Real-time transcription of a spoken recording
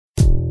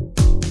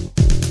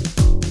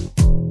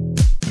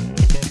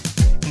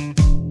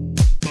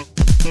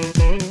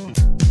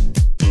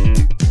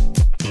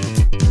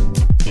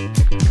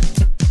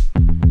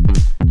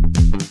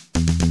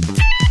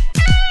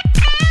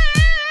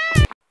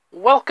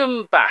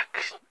welcome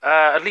back.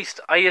 At least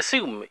I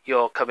assume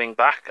you're coming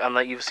back and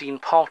that you've seen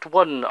part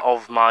 1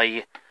 of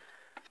my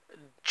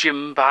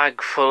gym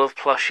bag full of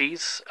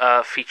plushies,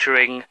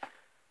 featuring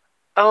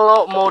a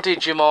lot more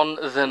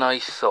Digimon than I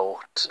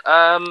thought.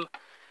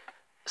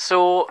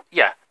 So,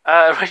 yeah,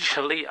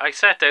 originally I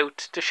set out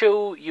to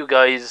show you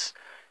guys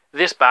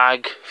this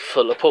bag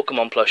full of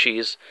Pokemon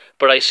plushies,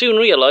 but I soon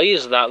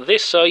realised that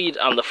this side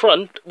and the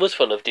front was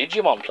full of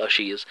Digimon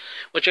plushies,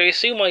 which I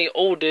assume I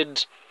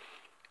ordered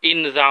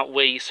in that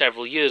way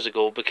several years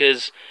ago,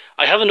 because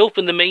I haven't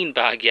opened the main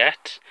bag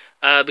yet,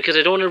 because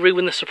I don't want to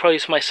ruin the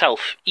surprise for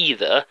myself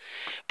either,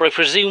 but I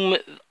presume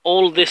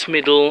all this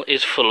middle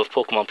is full of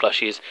Pokemon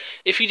plushies.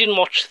 If you didn't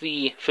watch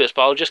the first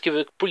part, I'll just give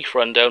a brief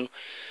rundown.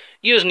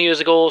 Years and years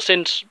ago,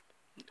 since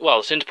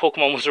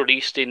Pokemon was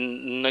released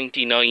in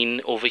 '99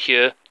 over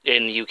here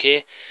in the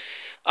UK,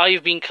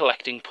 I've been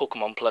collecting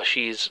Pokemon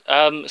plushies.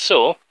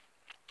 So,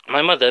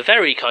 my mother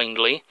very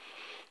kindly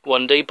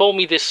one day bought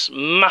me this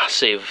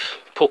massive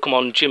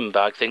Pokemon gym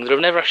bag thing that I've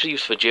never actually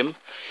used for gym,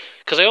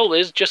 because I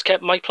always just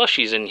kept my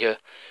plushies in here.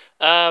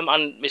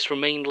 And it's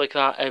remained like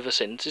that ever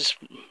since. It's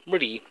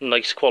really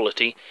nice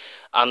quality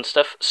and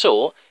stuff.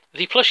 So,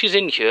 the plushies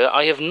in here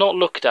I have not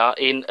looked at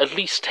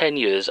least 10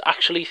 years.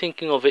 Actually,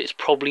 thinking of it, it's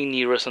probably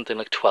nearer something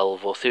like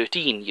 12 or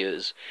 13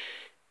 years.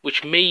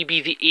 Which may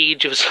be the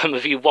age of some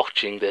of you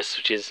watching this,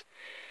 which is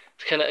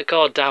kind of,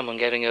 god damn, I'm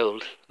getting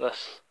old.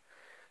 It's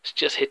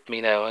just hit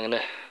me now. I'm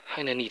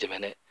gonna need a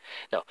minute.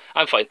 No,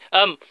 I'm fine.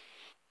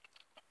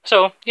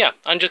 So, yeah,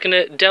 I'm just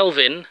gonna delve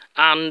in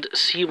and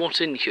see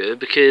what's in here,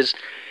 because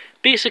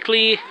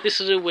basically this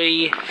is a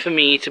way for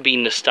me to be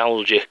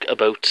nostalgic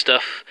about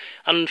stuff,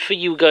 and for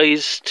you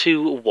guys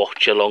to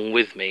watch along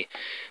with me.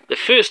 The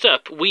first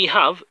up, we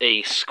have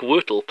a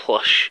Squirtle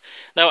plush.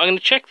 Now, I'm going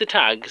to check the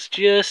tags,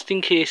 just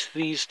in case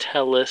these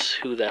tell us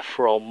who they're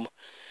from,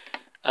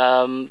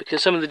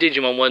 because some of the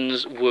Digimon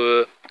ones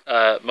were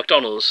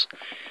McDonald's.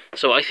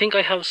 So I think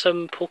I have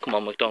some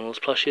Pokemon McDonald's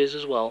plushes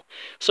as well.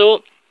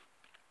 So,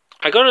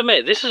 I gotta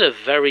admit, this is a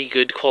very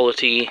good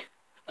quality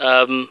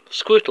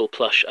Squirtle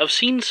plush. I've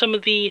seen some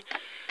of the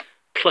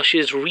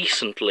plushes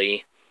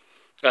recently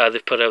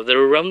they've put out. They're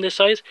around this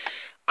size.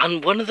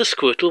 And one of the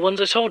Squirtle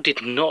ones I saw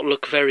did not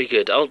look very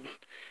good. I'll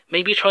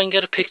maybe try and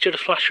get a picture to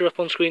flash her up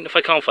on screen. If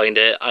I can't find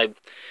it, I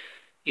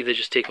either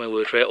just take my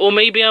word for it, or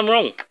maybe I'm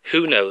wrong.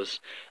 Who knows?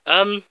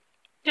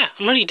 Yeah,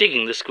 I'm really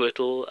digging the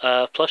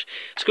Squirtle plush.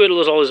 Squirtle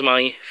was always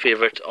my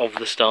favourite of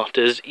the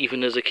starters,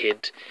 even as a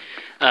kid.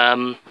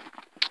 And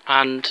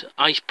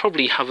I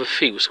probably have a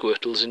few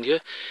Squirtles in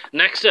here.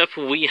 Next up,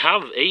 we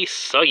have a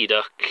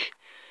Psyduck.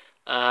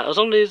 I was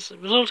always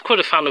quite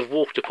a fan of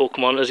water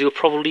Pokemon, as you'll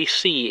probably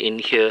see in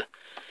here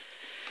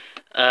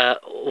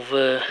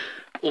over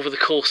the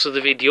course of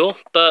the video.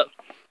 But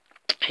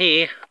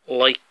he,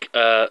 like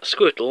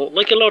Squirtle,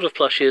 like a lot of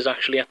plushes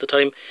actually at the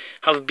time,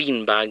 have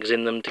bean bags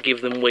in them to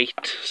give them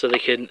weight so they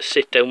can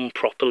sit down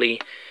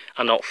properly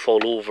and not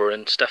fall over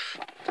and stuff,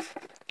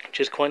 which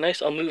is quite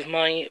nice. I'll move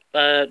my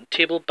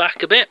table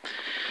back a bit,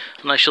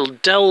 and I shall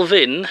delve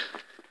in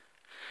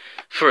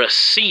for a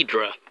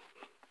Seadra.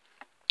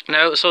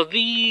 Now, so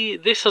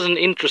this has an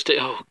interesting...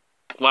 Oh,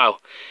 wow.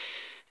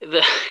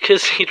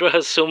 Because Seadra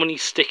has so many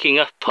sticking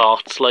up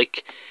parts,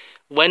 like,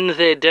 when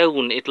they're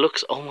down, it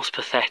looks almost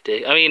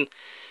pathetic. I mean,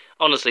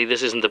 honestly,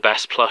 this isn't the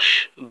best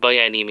plush by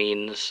any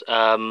means.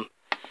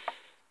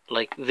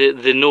 Like,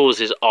 the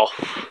nose is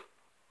off.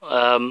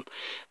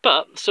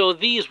 But, so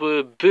these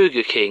were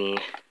Burger King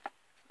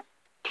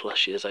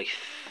plushes, I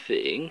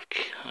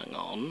think. Hang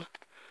on.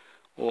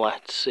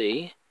 Let's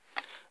see.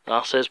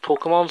 That says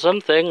Pokemon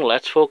something.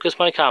 Let's focus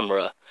my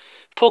camera.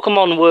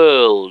 Pokemon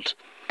World.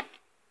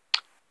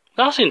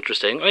 That's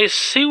interesting. I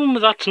assume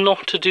that's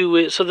not to do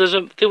with... So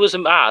there was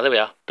a... Ah, there we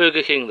are.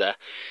 Burger King there.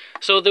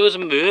 So there was a...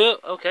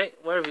 Okay,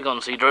 where have you gone,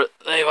 Seadra?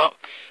 There you are.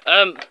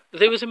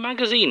 There was a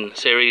magazine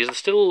series that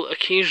still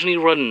occasionally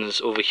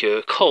runs over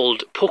here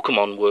called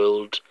Pokemon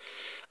World.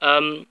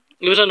 It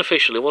was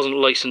unofficial. It wasn't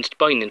licensed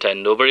by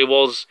Nintendo, but it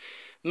was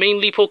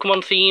mainly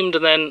Pokemon themed,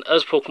 and then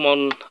as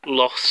Pokemon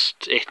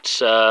lost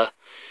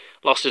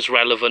its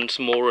relevance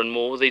more and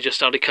more, they just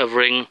started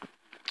covering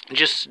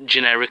just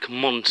generic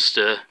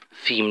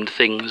monster-themed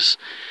things.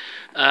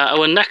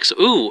 Our next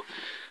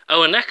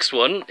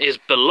one is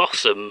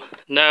Blossom.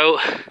 Now,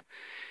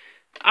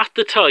 at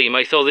the time,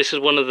 I thought this is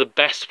one of the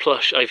best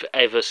plush I've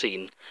ever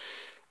seen.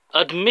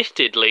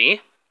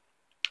 Admittedly,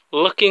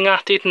 looking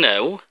at it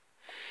now,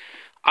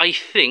 I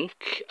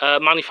think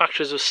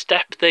manufacturers have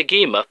stepped their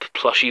game up,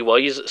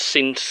 plushie-wise,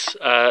 since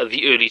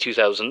the early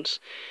 2000s.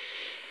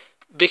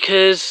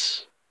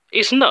 Because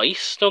it's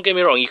nice, don't get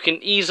me wrong, you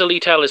can easily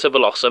tell it's a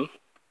Blossom.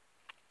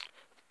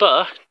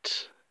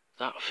 But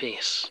that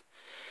face.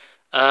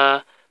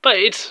 But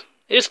it's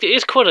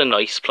quite a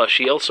nice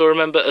plushie. Also,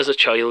 remember, as a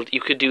child,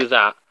 you could do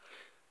that,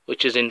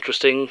 which is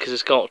interesting, because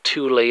it's got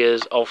 2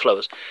 layers of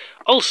flowers.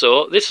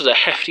 Also, this is a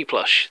hefty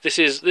plush. This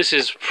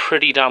is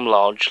pretty damn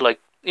large, like,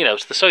 you know,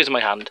 it's the size of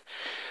my hand.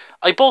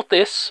 I bought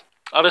this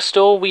at a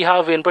store we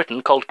have in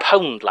Britain called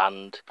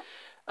Poundland.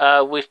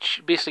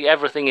 which basically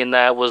everything in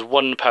there was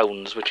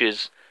 £1, which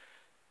is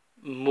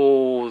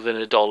more than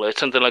 $1. It's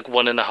something like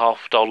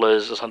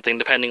 $1.50 or something,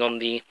 depending on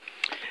the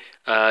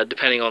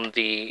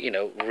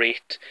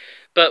rate.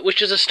 But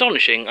which is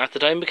astonishing at the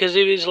time, because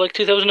it was like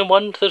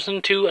 2001,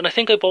 2002, and I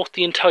think I bought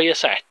the entire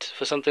set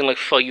for something like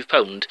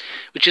 £5,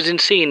 which is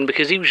insane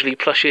because usually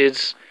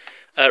plushes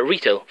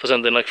retail for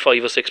something like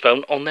 £5 or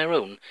 £6 on their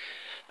own.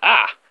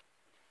 Ah!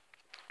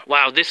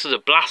 Wow, this is a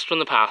blast from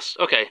the past.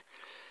 Okay,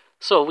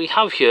 so we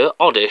have here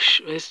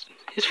Oddish.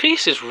 His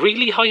face is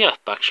really high up,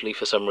 actually,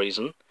 for some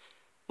reason.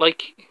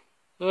 Like,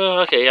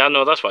 okay, yeah,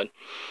 no, that's fine.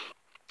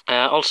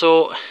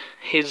 Also,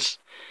 his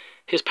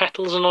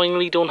petals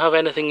annoyingly don't have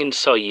anything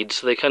inside,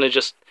 so they kind of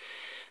just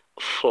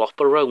flop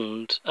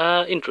around.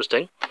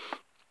 Interesting.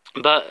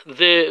 But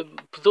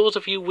those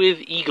of you with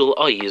eagle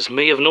eyes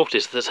may have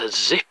noticed there's a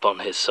zip on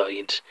his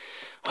side.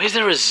 Why is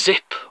there a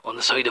zip on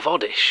the side of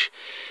Oddish?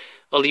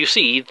 Well, you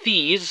see,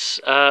 these,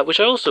 which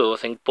I also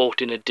think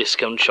bought in a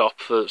discount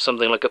shop for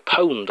something like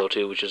 £1 or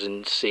 £2, which is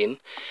insane.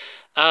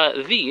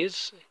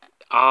 These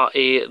are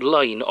a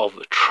line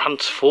of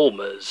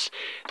Transformers.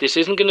 This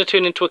isn't going to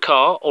turn into a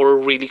car or a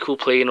really cool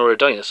plane or a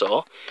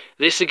dinosaur.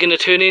 This is going to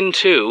turn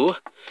into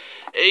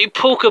a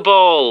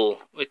Pokeball,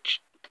 which,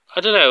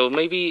 I don't know,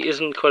 maybe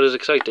isn't quite as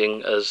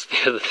exciting as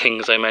the other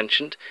things I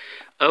mentioned.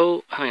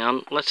 Oh, hang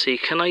on, let's see,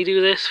 can I do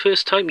this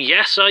first time?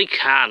 Yes, I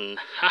can!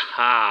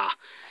 Haha!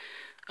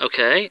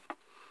 Okay.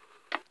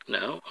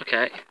 No,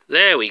 okay.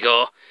 There we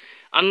go.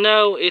 And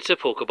now it's a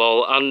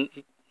Pokeball, and...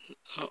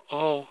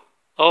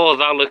 Oh,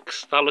 that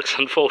looks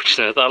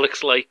unfortunate. That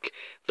looks like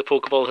the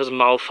Pokeball has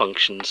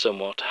malfunctioned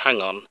somewhat.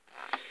 Hang on.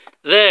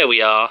 There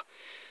we are.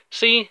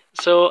 See?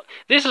 So,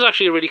 this is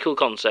actually a really cool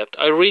concept.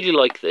 I really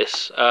like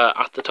this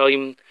at the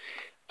time.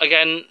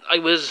 Again, I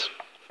was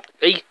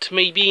 8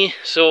 maybe,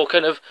 so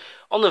kind of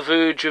on the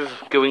verge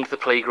of going to the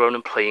playground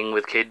and playing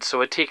with kids.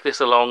 So I'd take this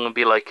along and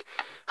be like,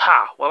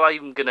 ha, well,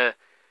 I'm gonna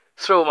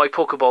throw my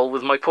Pokeball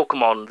with my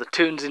Pokemon that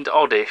turns into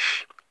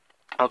Oddish.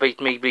 Albeit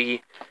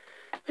maybe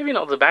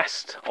not the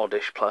best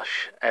Oddish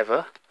plush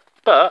ever,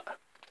 but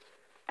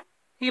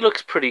he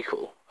looks pretty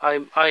cool.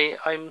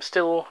 I'm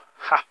still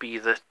happy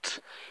that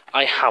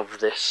I have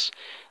this.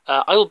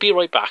 I'll be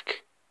right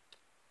back.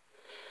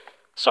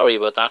 Sorry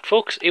about that,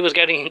 folks. It was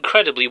getting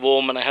incredibly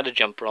warm and I had a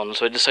jumper on,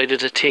 so I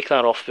decided to take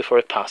that off before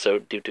I pass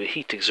out due to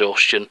heat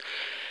exhaustion.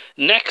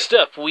 Next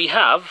up, we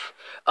have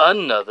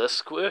another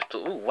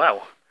Squirtle. Ooh,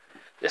 wow.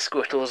 This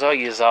Squirtle's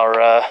eyes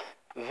are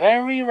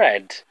very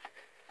red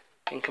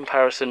in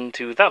comparison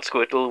to that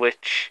Squirtle,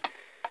 which,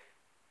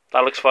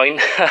 that looks fine.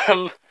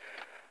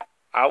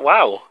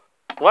 Wow.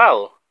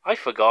 Well, I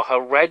forgot how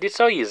red its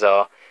eyes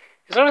are.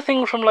 Is that a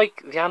thing from,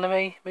 like, the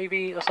anime,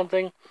 maybe, or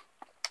something?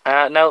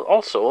 Now,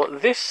 also,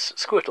 this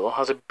Squirtle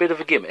has a bit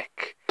of a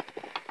gimmick.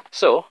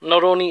 So,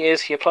 not only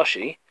is he a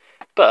plushie,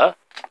 but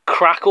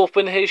crack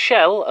open his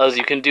shell, as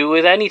you can do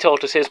with any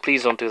tortoises.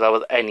 Please don't do that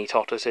with any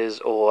tortoises,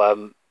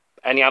 or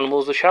any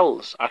animals with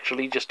shells.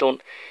 Actually, just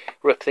don't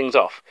rip things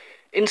off.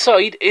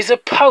 Inside is a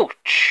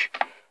pouch,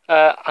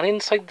 and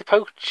inside the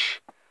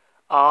pouch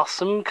are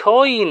some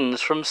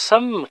coins from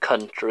some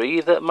country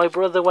that my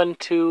brother went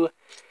to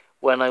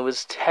when I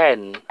was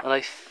 10,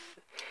 and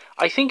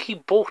I think he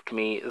bought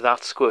me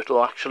that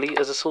Squirtle actually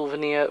as a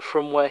souvenir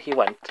from where he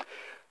went.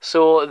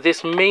 So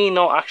this may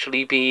not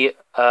actually be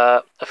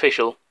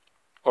official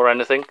or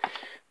anything,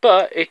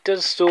 but it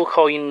does store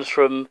coins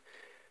from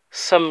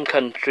some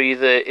country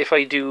that if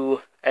I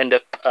do end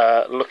up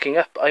looking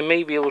up, I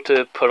may be able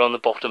to put on the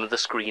bottom of the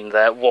screen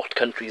there what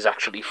country is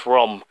actually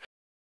from.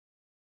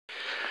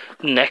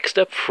 Next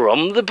up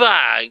from the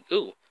bag,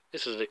 ooh,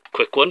 this is a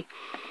quick one,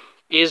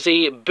 is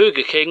a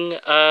Burger King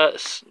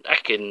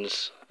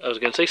Ekans. I was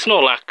going to say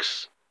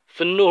Snorlax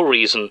for no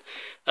reason.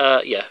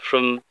 Yeah,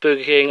 from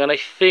Burger King, and I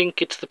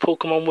think it's the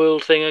Pokemon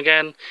World thing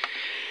again.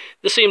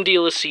 The same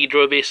deal as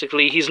Seadra,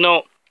 basically. He's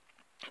not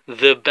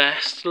the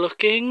best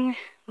looking,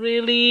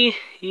 really.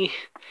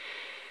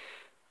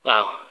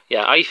 Wow,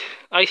 yeah,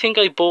 I think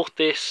I bought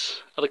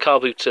this at a car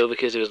boot sale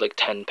because it was like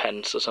 10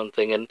 pence or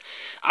something, and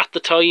at the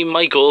time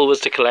my goal was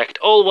to collect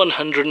all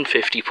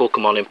 150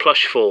 Pokemon in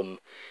plush form.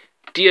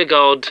 Dear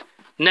God,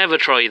 never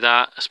try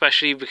that,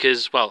 especially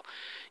because, well,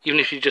 even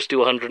if you just do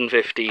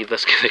 150,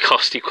 that's going to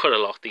cost you quite a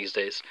lot these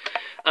days.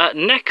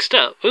 Next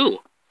up, ooh,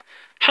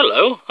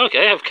 hello,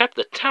 okay, I've kept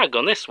the tag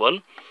on this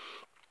one.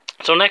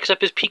 So next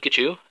up is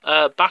Pikachu,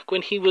 back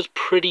when he was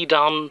pretty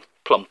darn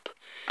plump.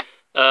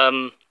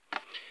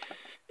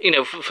 You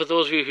know, for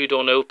those of you who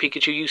don't know,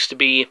 Pikachu used to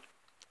be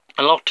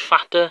a lot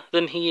fatter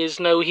than he is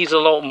now. He's a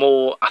lot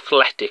more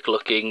athletic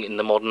looking in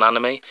the modern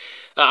anime,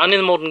 and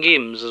in the modern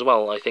games as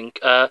well, I think.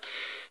 But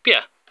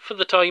yeah, for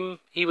the time,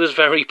 he was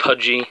very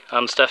pudgy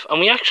and stuff, and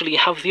we actually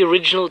have the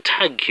original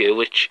tag here,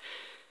 which,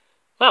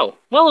 well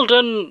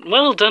done,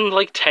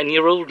 like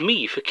 10-year-old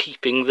me for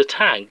keeping the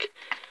tag.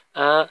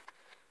 Oh,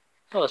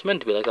 it's meant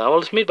to be like that. Well,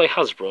 it's made by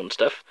Hasbro and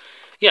stuff.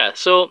 Yeah,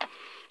 so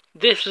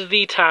this is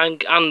the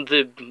tag and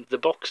the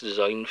box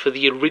design for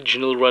the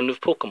original run of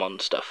Pokemon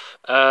stuff.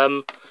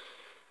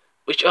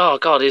 which, oh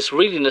god, is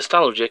really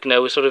nostalgic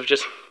now. It's sort of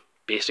just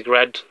basic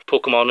red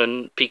Pokemon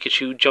and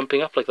Pikachu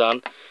jumping up like that.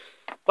 And,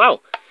 wow,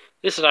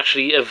 this is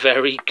actually a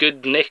very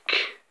good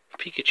Nick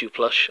Pikachu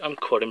plush. I'm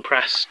quite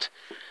impressed.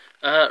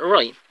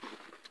 Right,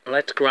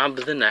 let's grab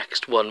the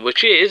next one,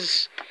 which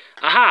is...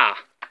 Aha!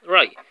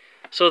 Right,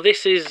 so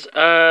this is,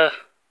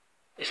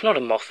 it's not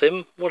a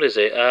Mothim. What is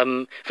it?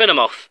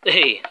 Venomoth.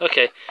 Hey,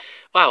 okay.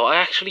 Wow, I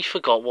actually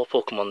forgot what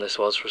Pokemon this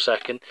was for a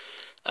second.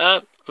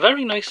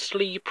 Very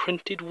nicely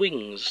printed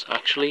wings,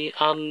 actually,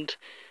 and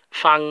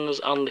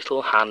fangs and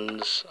little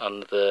hands,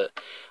 and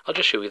I'll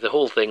just show you the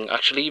whole thing,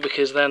 actually,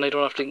 because then I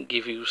don't have to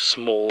give you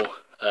small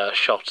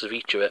shots of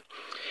each of it.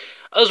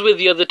 As with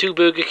the other two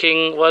Burger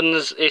King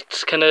ones,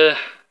 it's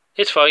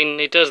fine,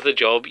 it does the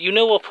job. You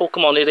know what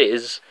Pokemon it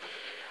is,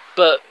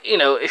 but, you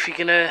know, if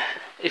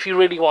you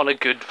really want a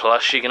good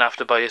plush, you're gonna have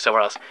to buy it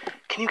somewhere else.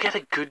 Can you get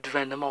a good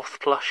Venomoth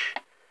plush?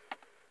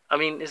 I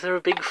mean, is there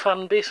a big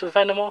fan base of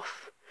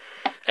Venomoth?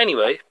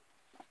 Anyway,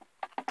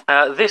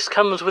 this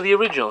comes with the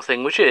original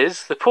thing, which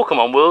is the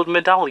Pokemon World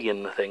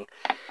medallion thing.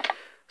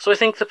 So I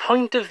think the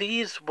point of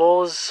these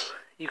was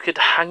you could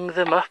hang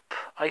them up,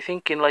 I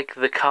think, in like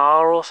the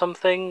car or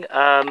something.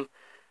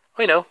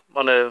 You know,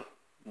 on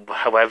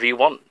however you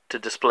want to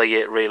display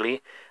it,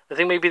 really. I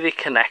think maybe they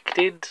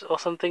connected or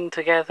something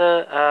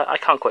together. I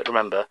can't quite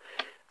remember.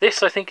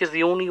 This, I think, is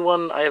the only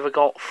one I ever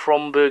got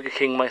from Burger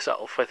King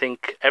myself. I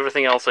think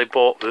everything else I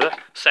bought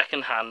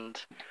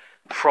second-hand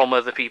from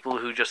other people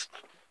who just,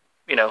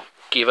 you know,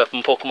 gave up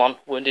on Pokemon,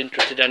 weren't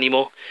interested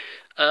anymore.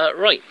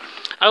 Right,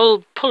 I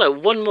will pull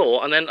out one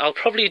more, and then I'll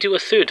probably do a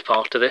third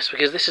part to this,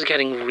 because this is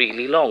getting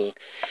really long.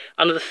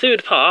 And the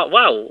third part,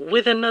 wow,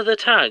 with another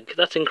tag.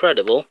 That's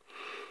incredible.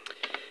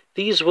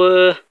 These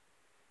were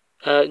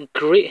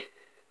great...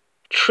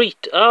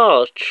 Treat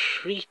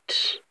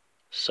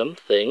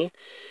something.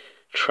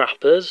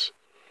 Trappers.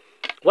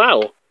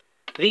 Wow,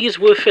 these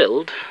were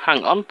filled.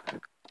 Hang on.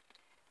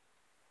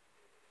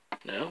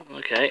 No,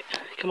 okay.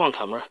 Come on,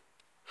 camera.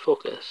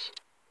 Focus.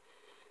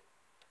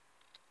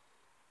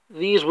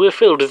 These were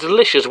filled with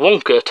delicious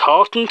Wonka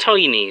Tart and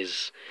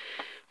Tinies.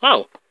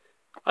 Wow,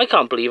 I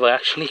can't believe I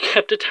actually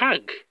kept a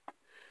tag.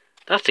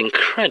 That's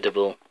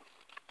incredible.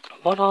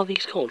 What are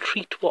these called?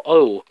 Treat what?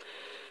 Oh,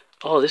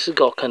 this has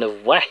got kind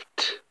of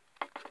wet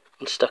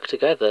and stuck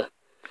together.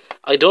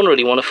 I don't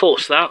really want to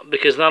force that,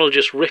 because that'll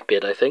just rip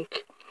it, I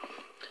think.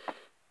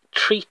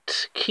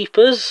 Treat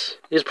Keepers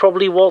is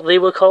probably what they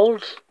were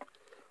called.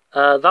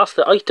 That's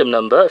the item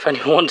number, if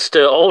anyone wants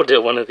to order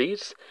one of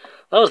these.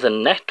 That was the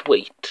net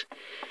weight.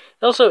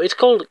 Also, it's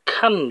called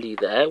Candy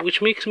there,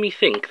 which makes me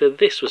think that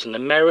this was an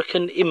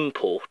American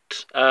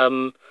import.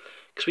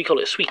 Because we call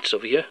it sweets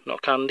over here,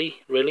 not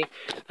candy, really.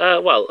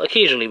 Well,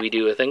 occasionally we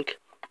do, I think.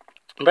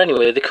 But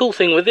anyway, the cool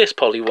thing with this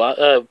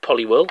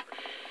Poliwhirl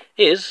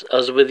is,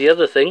 as with the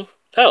other thing,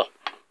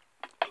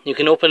 you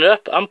can open it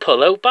up and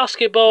pull out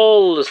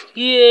basketballs!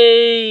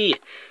 Yay!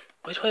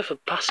 Why do I have a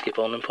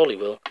basketball in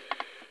Poliwhirl?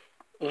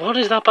 What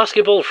is that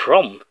basketball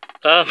from?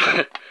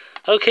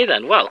 Okay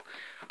then, well,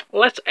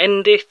 let's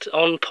end it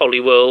on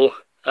Poliwhirl,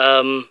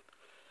 and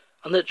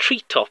the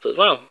treat toppers.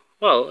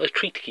 Well,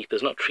 treat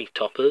keepers, not treat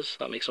toppers.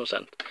 That makes no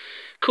sense.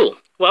 Cool.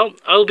 Well,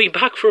 I'll be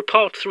back for a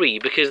part 3,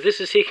 because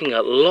this is taking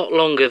a lot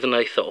longer than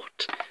I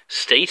thought.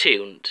 Stay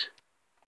tuned.